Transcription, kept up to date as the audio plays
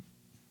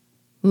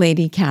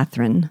Lady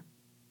Catherine.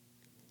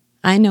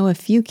 I know a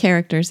few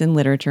characters in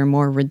literature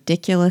more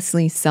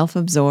ridiculously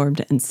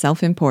self-absorbed and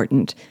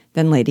self-important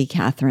than Lady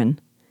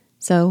Catherine,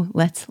 so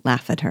let's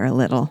laugh at her a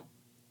little.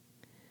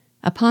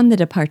 Upon the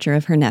departure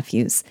of her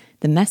nephews,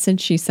 the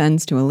message she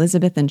sends to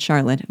Elizabeth and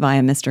Charlotte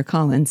via Mr.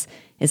 Collins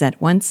is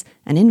at once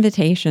an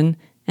invitation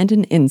and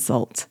an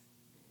insult.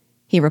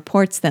 He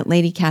reports that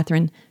Lady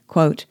Catherine,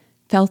 quote,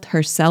 felt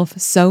herself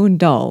so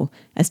dull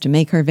as to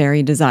make her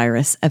very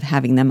desirous of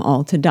having them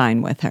all to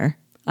dine with her,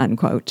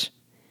 unquote.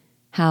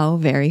 How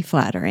very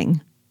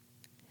flattering.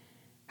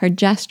 Her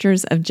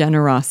gestures of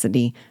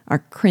generosity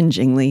are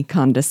cringingly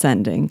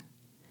condescending.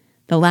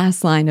 The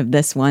last line of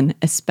this one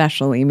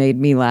especially made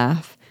me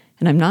laugh,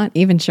 and I'm not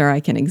even sure I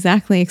can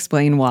exactly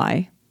explain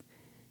why.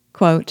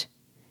 Quote,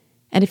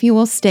 and if you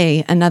will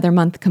stay another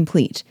month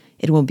complete,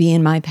 it will be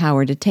in my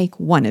power to take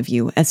one of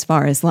you as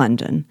far as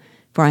London,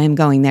 for I am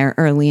going there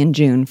early in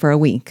June for a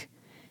week.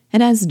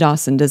 And as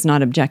Dawson does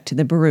not object to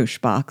the barouche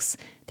box,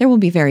 there will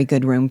be very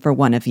good room for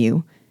one of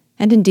you.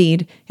 And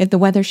indeed, if the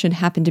weather should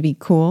happen to be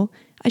cool,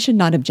 I should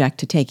not object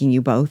to taking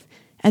you both,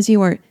 as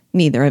you are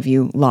neither of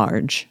you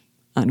large,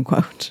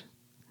 unquote.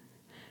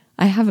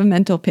 I have a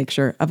mental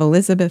picture of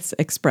Elizabeth's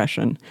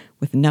expression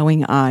with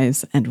knowing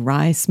eyes and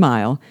wry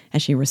smile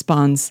as she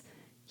responds,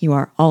 "You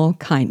are all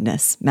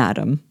kindness,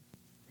 madam."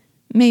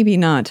 Maybe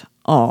not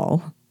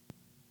all.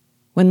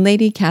 When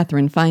Lady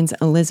Catherine finds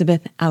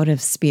Elizabeth out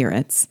of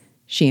spirits,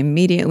 she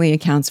immediately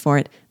accounts for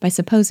it by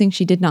supposing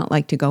she did not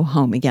like to go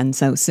home again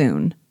so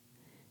soon.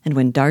 And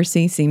when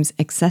Darcy seems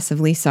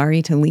excessively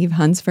sorry to leave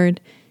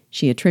Hunsford,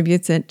 she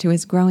attributes it to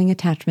his growing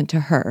attachment to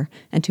her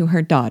and to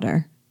her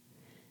daughter.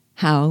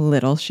 How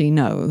little she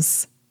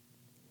knows.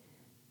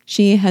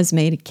 She has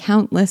made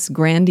countless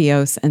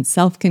grandiose and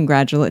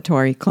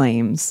self-congratulatory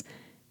claims,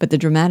 but the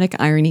dramatic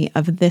irony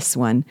of this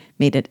one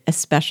made it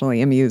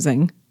especially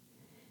amusing.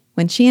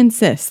 When she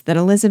insists that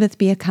Elizabeth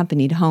be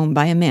accompanied home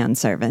by a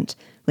manservant,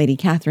 Lady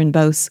Catherine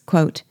boasts,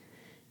 quote,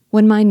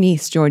 when my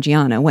niece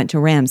Georgiana went to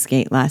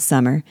Ramsgate last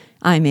summer,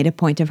 I made a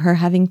point of her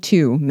having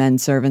 2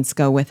 men-servants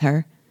go with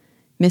her.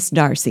 Miss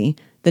Darcy,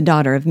 the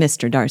daughter of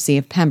Mr. Darcy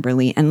of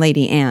Pemberley, and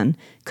Lady Anne,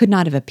 could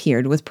not have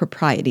appeared with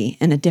propriety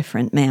in a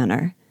different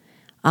manner.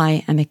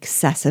 I am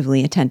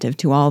excessively attentive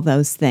to all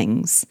those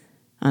things,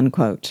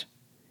 unquote.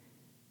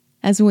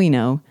 As we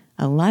know,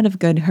 a lot of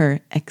good her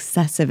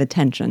excessive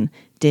attention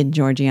did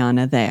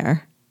Georgiana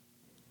there.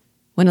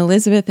 When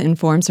Elizabeth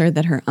informs her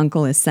that her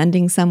uncle is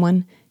sending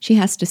someone, she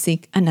has to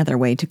seek another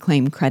way to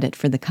claim credit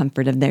for the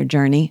comfort of their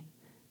journey.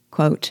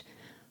 Quote,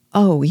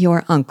 oh,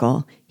 your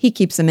uncle, he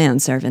keeps a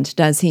manservant,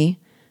 does he?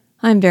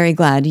 I'm very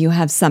glad you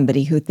have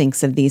somebody who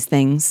thinks of these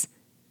things.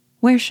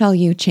 Where shall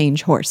you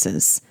change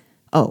horses?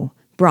 Oh,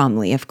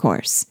 Bromley, of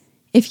course.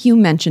 If you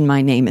mention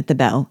my name at the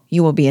bell,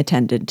 you will be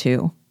attended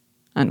to.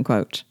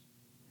 Unquote.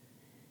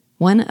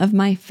 One of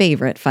my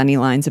favorite funny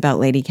lines about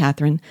Lady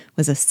Catherine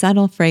was a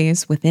subtle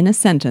phrase within a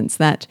sentence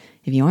that,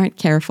 if you aren't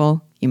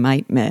careful, you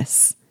might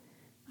miss.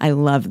 I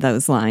love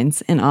those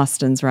lines in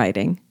Austen's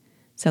writing,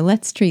 so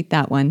let's treat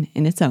that one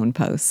in its own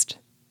post.